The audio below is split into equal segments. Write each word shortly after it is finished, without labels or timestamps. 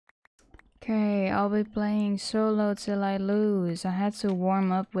Okay, I'll be playing solo till I lose. I had to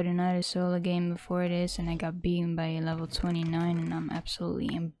warm up with another solo game before this and I got beaten by a level 29 and I'm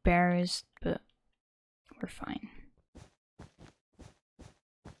absolutely embarrassed, but we're fine.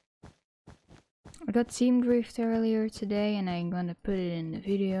 I got team griefed earlier today and I'm gonna put it in the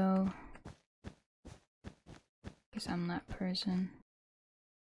video. Because I'm that person.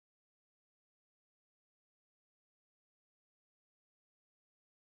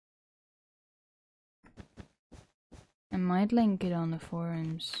 I might link it on the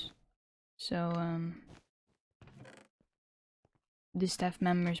forums. So, the staff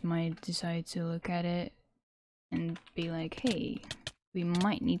members might decide to look at it and be like, hey, we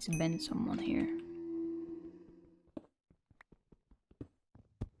might need to bend someone here.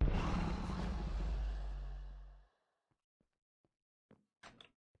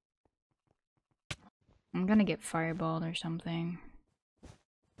 I'm gonna get fireballed or something.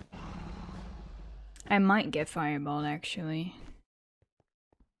 I might get fireballed actually.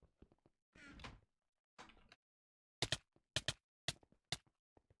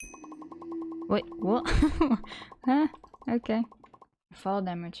 Wait, what? Huh? Okay. Fall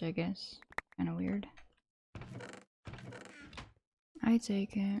damage, I guess. Kinda weird. I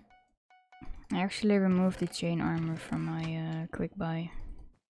take it. I actually removed the chain armor from my quick buy.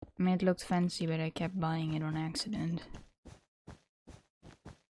 I mean, it looked fancy, but I kept buying it on accident.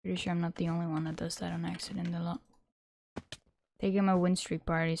 Pretty sure I'm not the only one that does that on accident a lot. Taking my win streak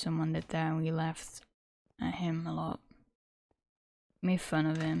party, someone did that and we laughed at him a lot. Made fun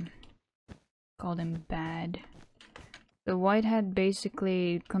of him. Called him bad. The white had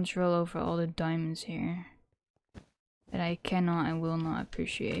basically control over all the diamonds here. That I cannot and will not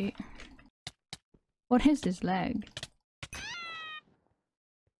appreciate. What is this lag?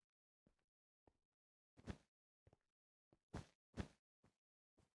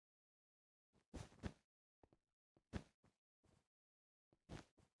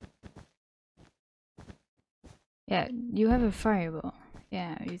 Yeah, you have a fireball.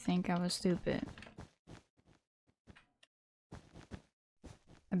 Yeah, you think I was stupid.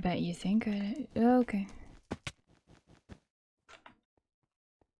 I bet you think I did. Oh, okay.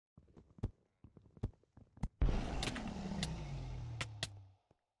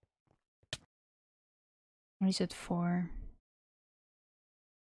 He's at 4.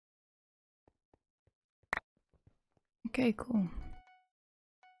 Okay, cool.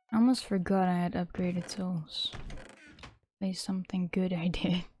 I almost forgot I had upgraded tools. There's something good I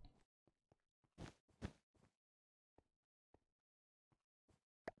did.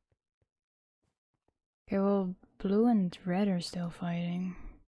 Okay, well, blue and red are still fighting.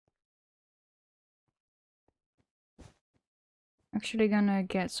 Actually gonna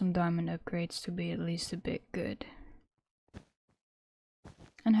get some diamond upgrades to be at least a bit good.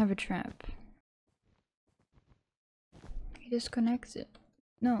 And have a trap. He disconnected.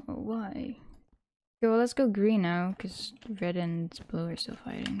 No, why? Okay, well let's go green now, because red and blue are still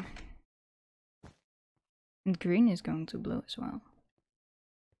fighting. And green is going to blue as well.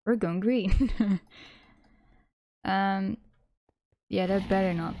 We're going green. Yeah, that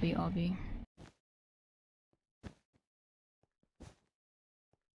better not be obby.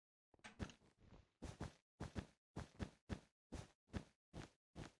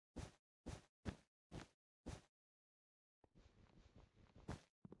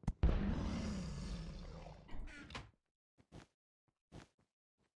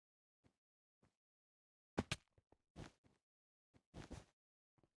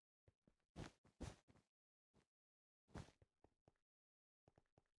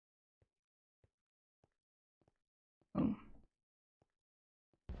 Oh.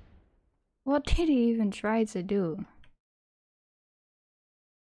 What did he even try to do?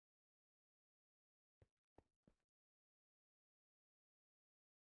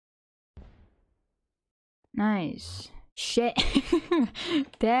 Nice. Shit.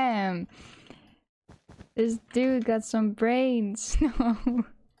 Damn. This dude got some brains. No.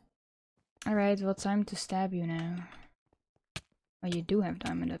 Alright, well, time to stab you now. Oh, you do have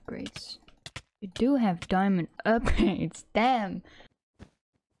diamond upgrades. You do have diamond upgrades. Damn.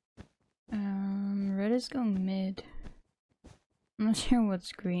 Red is going mid. I'm not sure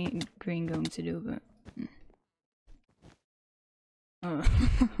what's green going to do, but oh.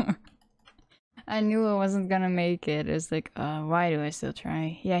 I knew I wasn't gonna make it. It's like, why do I still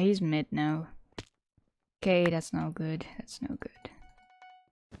try? Yeah, he's mid now. Okay, that's no good. That's no good.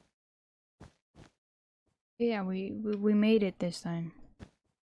 Yeah, we made it this time.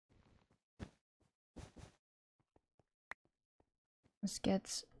 Let's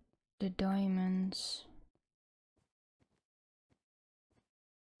get the diamonds.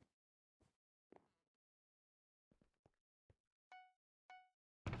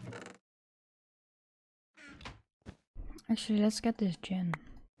 Actually, let's get this gem.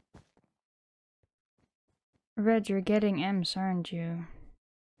 Red, you're getting M's, aren't you?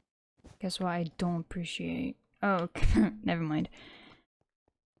 Guess what I don't appreciate. Oh, never mind.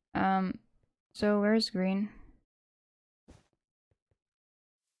 So where's green?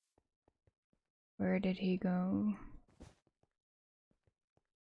 Where did he go?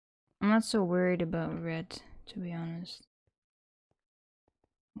 I'm not so worried about red, to be honest.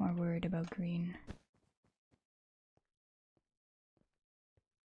 More worried about green.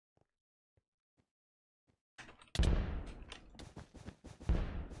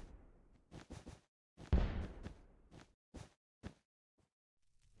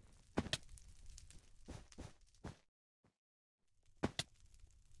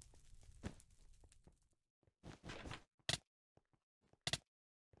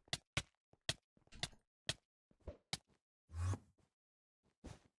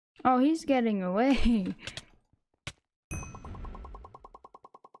 Oh, he's getting away.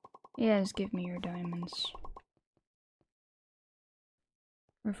 Yes, give me your diamonds.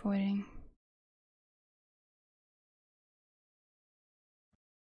 We're fighting.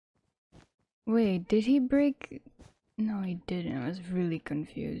 Wait, did he break? No, he didn't. I was really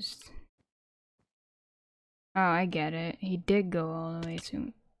confused. Oh, I get it. He did go all the way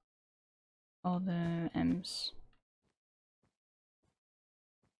to all the M's.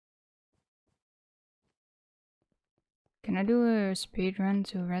 Can I do a speed run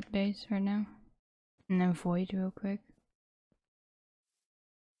to red base right now? And then void real quick?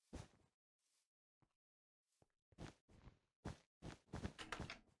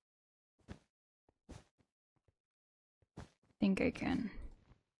 Think I can.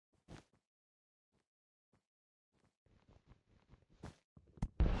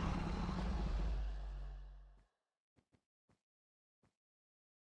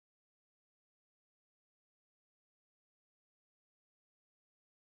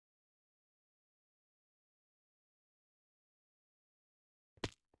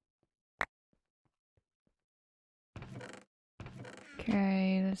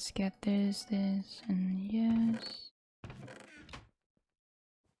 Okay, let's get this, and yes.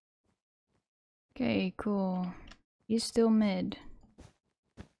 Okay, cool. He's still mid.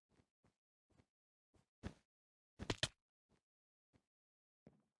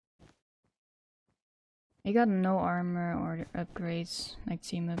 He got no armor or upgrades, like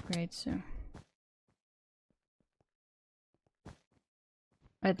team upgrades, so.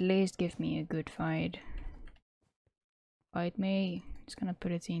 At least give me a good fight. Fight me. Just gonna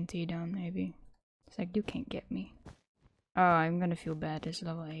put a TNT down, maybe. It's like, you can't get me. Oh, I'm gonna feel bad. It's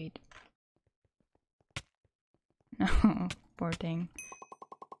level 8. No, poor thing.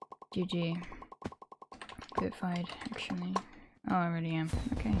 GG. Good fight, actually. Oh, I already am.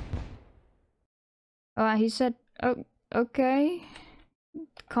 Okay. Oh, he said, oh, okay.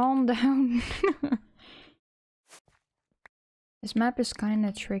 Calm down. This map is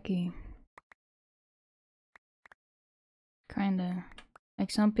kinda tricky. Kinda.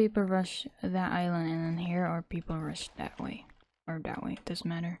 Like, some people rush that island and then here, or people rush that way. Or that way, doesn't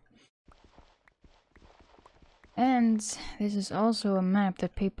matter. And this is also a map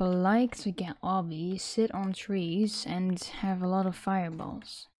that people like to get obby, sit on trees, and have a lot of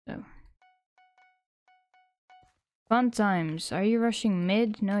fireballs. So. Fun times. Are you rushing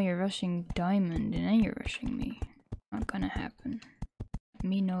mid? No, you're rushing diamond, and then you're rushing me. Not gonna happen.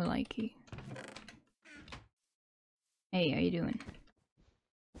 Me no likey. Hey, how you doing?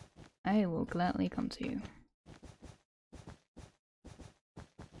 I will gladly come to you.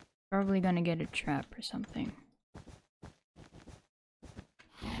 Probably gonna get a trap or something.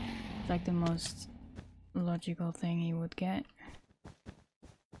 It's like the most logical thing he would get.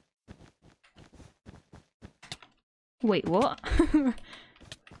 Wait, what?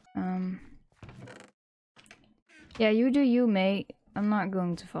 Yeah, you do you, mate. I'm not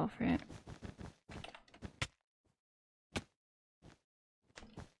going to fall for it.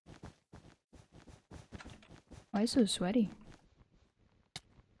 Why so sweaty?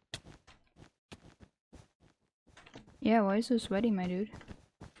 Yeah, why so sweaty, my dude?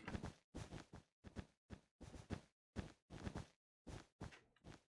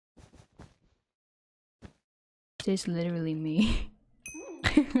 This is literally me.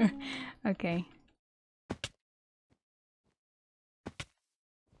 Okay.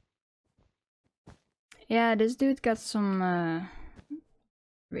 Yeah, this dude got some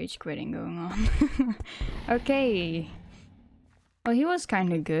rage quitting going on. Okay. Well, he was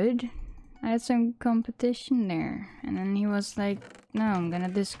kinda good. I had some competition there, and then he was like, "No, I'm gonna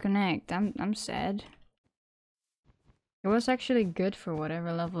disconnect." I'm sad. It was actually good for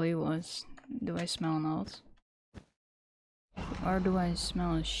whatever level he was. Do I smell an alt? Or do I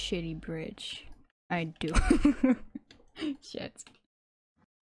smell a shitty bridge? I do. Shit.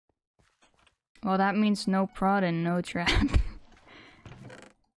 Well, that means no prod and no trap.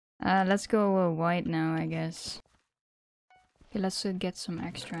 Let's go white now, I guess. Okay, let's get some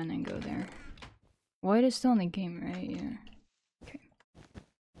extra and then go there. White is still in the game, right? Yeah. Okay.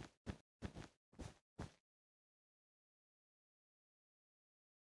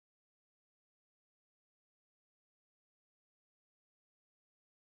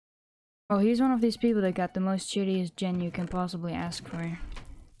 Oh, he's one of these people that got the most shittiest gen you can possibly ask for.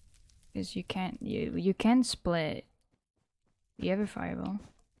 Because you can split. You have a fireball.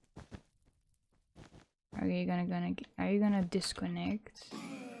 Are you gonna disconnect?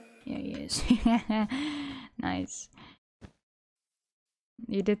 Yeah, he is. Nice.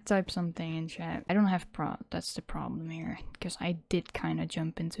 You did type something in chat. I don't have prod. That's the problem here. Because I did kind of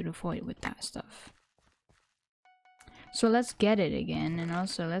jump into the void with that stuff. So let's get it again. And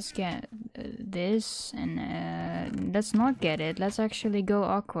also let's get this. And let's not get it. Let's actually go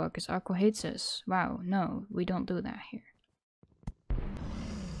aqua. Because aqua hates us. Wow. No, we don't do that here.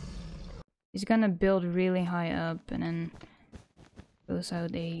 He's gonna build really high up. And then goes how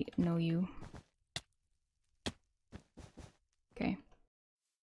they know you. Okay.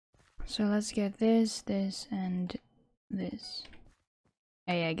 So let's get this, this, and this.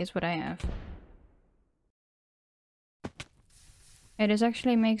 Hey, yeah, guess what I have? Hey, this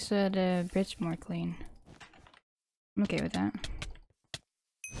actually makes the bridge more clean. I'm okay with that.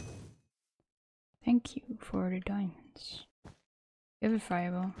 Thank you for the diamonds. You have a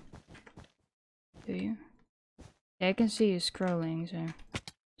fireball. Do you? Yeah, I can see you scrolling, so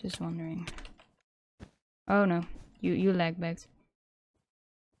just wondering. Oh no, you lag backed.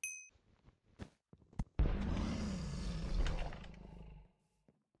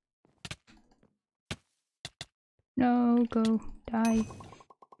 No, go die.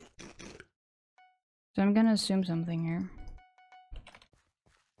 So I'm gonna assume something here.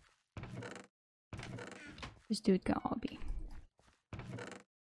 This dude got obby.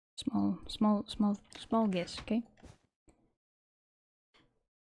 Small guess, okay?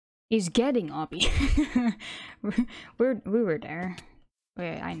 He's getting obby. we were there.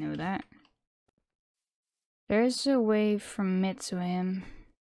 Wait, I know that. There's a way from mid to him.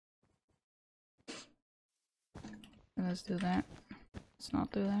 Let's do that. Let's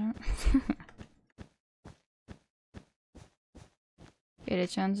not do that. Okay, the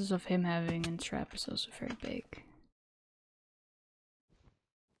chances of him having a trap is also very big.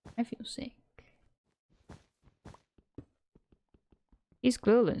 I feel sick. He's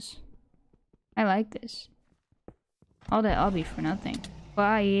clueless. I like this. All that obby for nothing.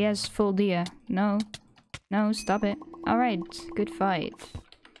 Why, he has full dia. No. No, stop it. Alright, good fight.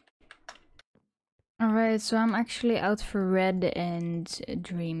 Alright, so I'm actually out for red and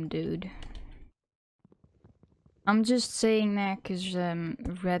dream dude. I'm just saying that because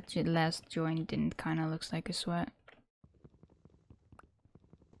red last join didn't kinda looks like a sweat.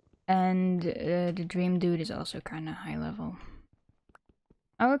 And the dream dude is also kinda high level.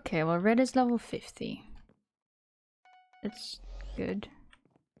 Okay, well red is level 50. That's good.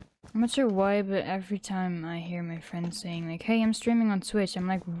 I'm not sure why, but every time I hear my friends saying like, hey, I'm streaming on Twitch, I'm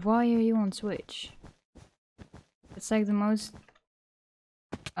like, why are you on Twitch? It's like the most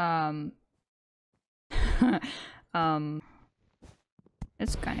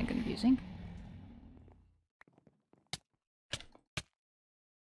it's kinda confusing.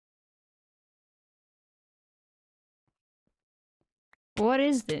 What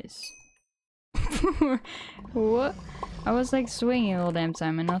is this? What? I was like swinging all damn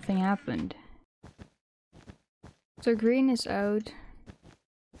time and nothing happened. So green is out.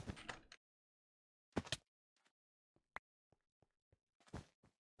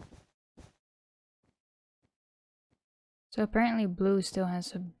 So apparently blue still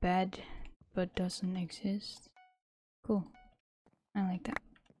has a bed, but doesn't exist. Cool. I like that.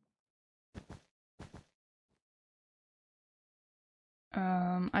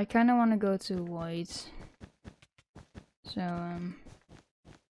 I kinda wanna go to white. So,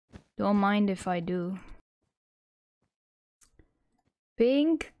 don't mind if I do.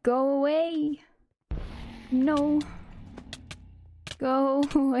 Pink, go away! No! Go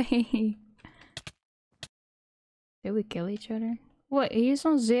away! Did we kill each other? What, he's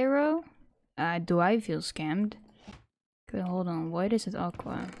on 0? Do I feel scammed? Okay, hold on. White is at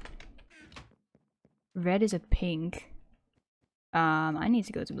aqua. Red is at pink. I need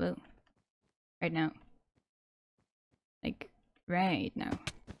to go to blue. Right now. Like, right now.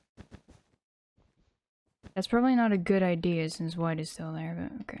 That's probably not a good idea since white is still there,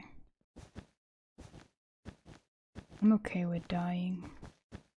 but okay. I'm okay with dying.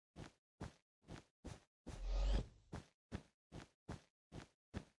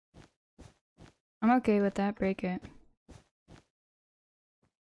 I'm okay with that, break it.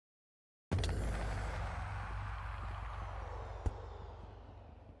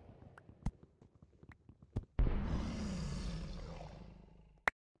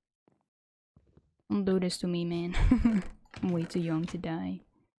 Don't do this to me, man. I'm way too young to die.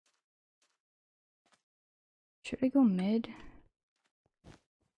 Should I go mid?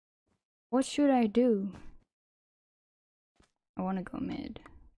 What should I do? I wanna go mid.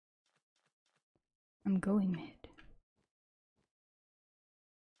 I'm going mid.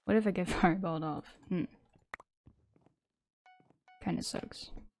 What if I get fireballed off? Kinda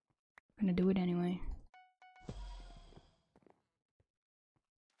sucks. I'm gonna do it anyway.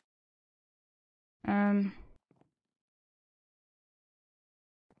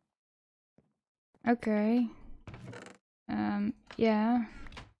 Okay. Yeah.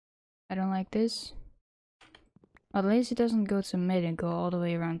 I don't like this. At least it doesn't go to mid and go all the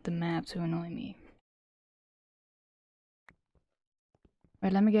way around the map to annoy me.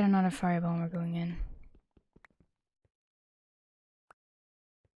 Right, let me get another fireball and we're going in.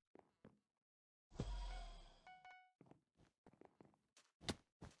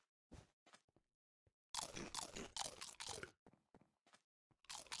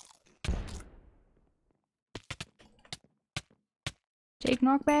 Take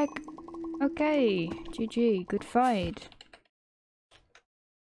knockback. Okay, GG, good fight.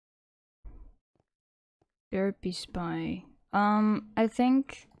 Derpy spy. I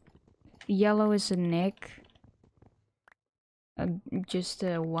think yellow is a nick. Just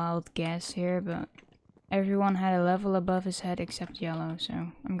a wild guess here, but everyone had a level above his head except yellow, so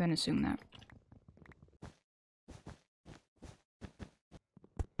I'm gonna assume that.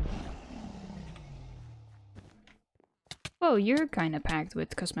 Oh, you're kinda packed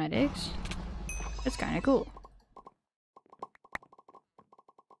with cosmetics. That's kinda cool.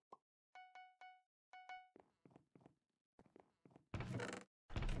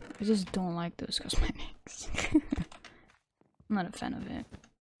 I just don't like those cosmetics. I'm not a fan of it.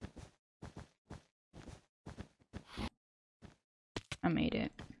 I made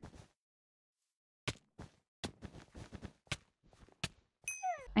it.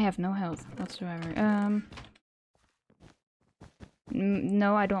 I have no health whatsoever.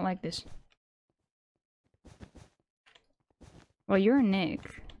 No, I don't like this. Well, you're a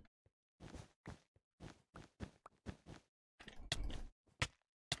Nick.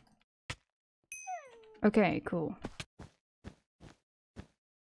 Okay, cool.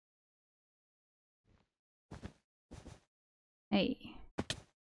 Hey, how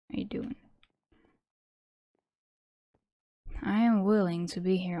you doing? I am willing to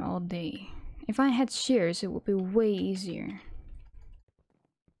be here all day. If I had shears, it would be way easier.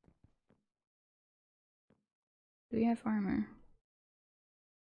 Do you have armor?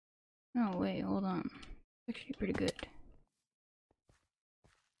 No, wait, hold on. It's actually pretty good.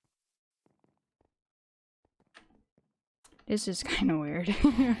 This is kind of weird.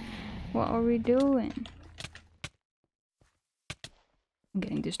 What are we doing? I'm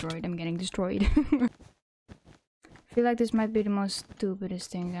getting destroyed, I'm getting destroyed. I feel like this might be the most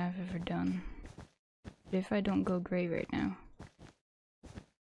stupidest thing I've ever done. But if I don't go gray right now,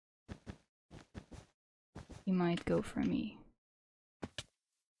 he might go for me.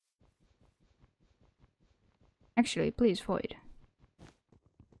 Actually, please void.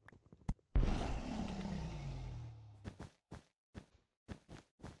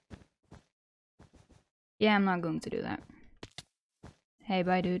 Yeah, I'm not going to do that. Hey,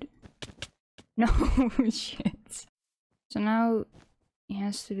 bye, dude. No, shit. So now he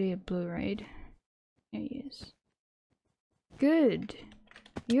has to be a blue, right? There he is. Good.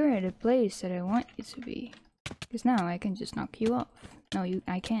 You're at a place that I want you to be. Because now I can just knock you off. No,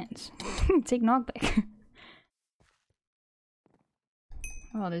 I can't. Take knockback.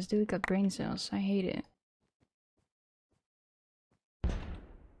 Oh, this dude got brain cells. I hate it.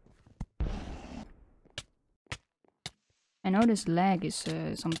 I know this lag is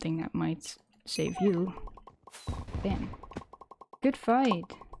something that might save you. Damn. Good fight.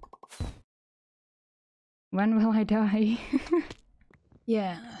 When will I die?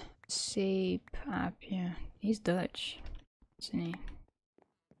 Yeah. Sape app, yeah. He's Dutch, isn't he?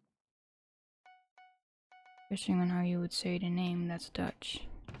 Depending on how you would say the name, that's Dutch.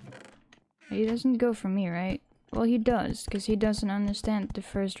 He doesn't go for me, right? Well, he does, because he doesn't understand the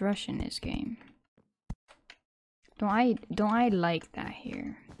first rush in this game. Don't I like that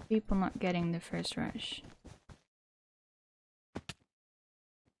here? People not getting the first rush.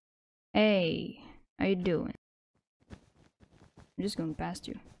 Hey, how you doing? I'm just going past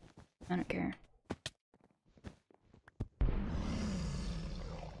you. I don't care.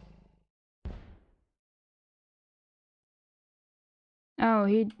 Oh,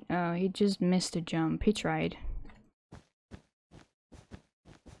 he just missed a jump. He tried.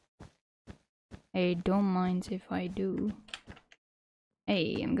 Hey, don't mind if I do.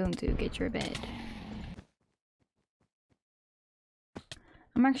 Hey, I'm going to get your bed.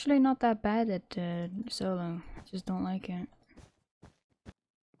 I'm actually not that bad at solo. I just don't like it.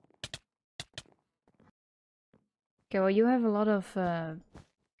 Okay, well you have a lot of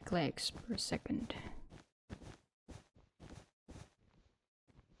clicks per second.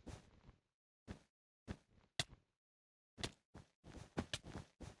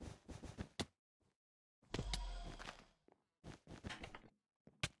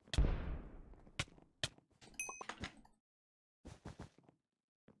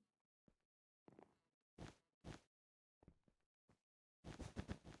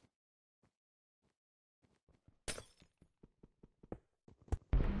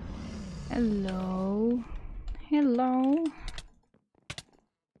 Hello. Hello.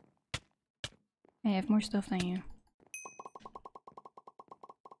 I have more stuff than you.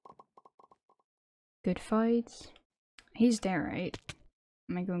 Good fights. He's there, right?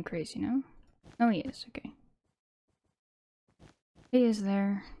 Am I going crazy now? Oh, he is. Okay. He is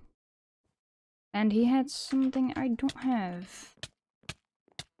there. And he had something I don't have.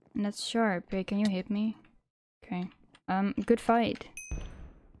 And that's sharp. Hey, can you hit me? Okay. Good fight.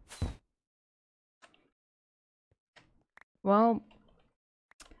 Well,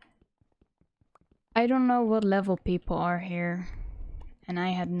 I don't know what level people are here. And I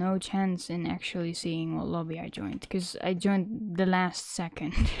had no chance in actually seeing what lobby I joined. Because I joined the last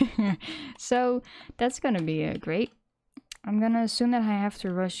second. So, that's gonna be great. I'm gonna assume that I have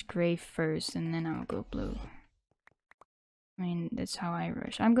to rush gray first. And then I'll go blue. I mean, that's how I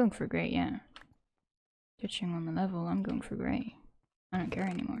rush. I'm going for gray, yeah. Touching on the level, I'm going for gray. I don't care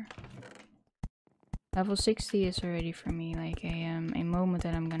anymore. Level 60 is already for me like a moment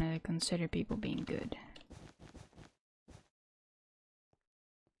that I'm gonna consider people being good.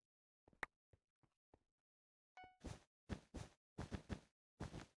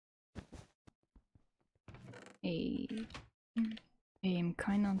 Hey, I'm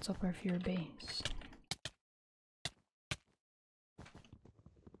kinda on top of your base.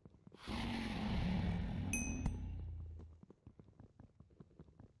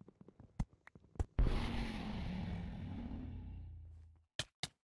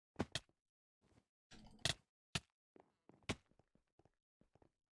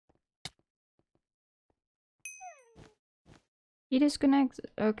 You disconnect?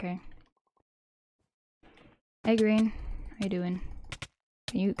 Okay. Hey Green, how you doing?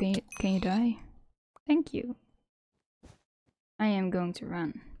 Can you die? Thank you. I am going to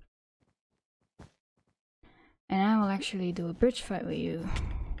run. And I will actually do a bridge fight with you.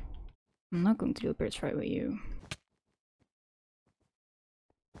 I'm not going to do a bridge fight with you.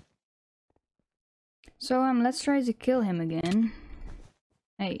 So let's try to kill him again.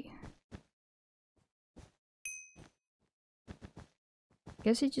 Hey.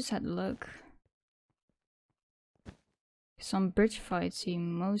 Guess he just had luck. Some bridge fights he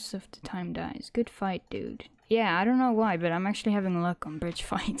most of the time dies. Good fight, dude. Yeah, I don't know why, but I'm actually having luck on bridge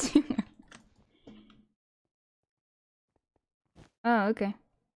fights. Oh, okay.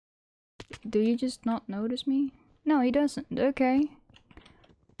 Do you just not notice me? No, he doesn't. Okay.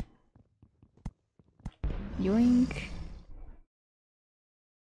 Yoink.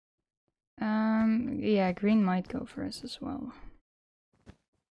 Yeah, green might go for us as well.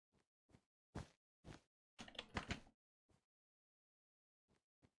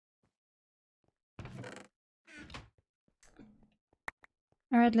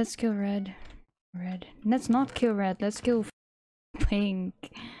 Alright, let's kill red. Red. Let's not kill red, let's kill pink.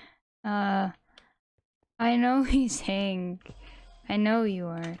 I know he's Hank. I know you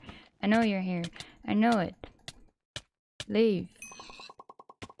are. I know you're here. I know it. Leave.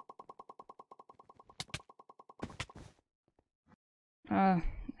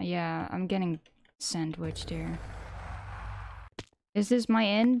 Yeah, I'm getting sandwiched here. Is this my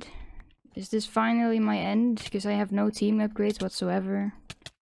end? Is this finally my end? Because I have no team upgrades whatsoever.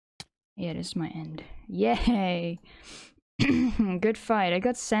 Yeah, this is my end. Yay! Good fight, I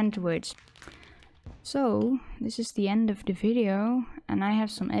got sandwiched. So, this is the end of the video, and I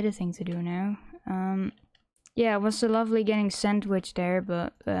have some editing to do now. Yeah, it was so lovely getting sandwiched there,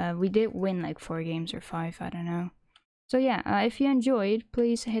 but we did win like 4 games or 5, I don't know. So yeah, if you enjoyed,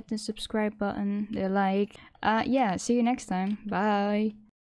 please hit the subscribe button, the like. Yeah, see you next time. Bye!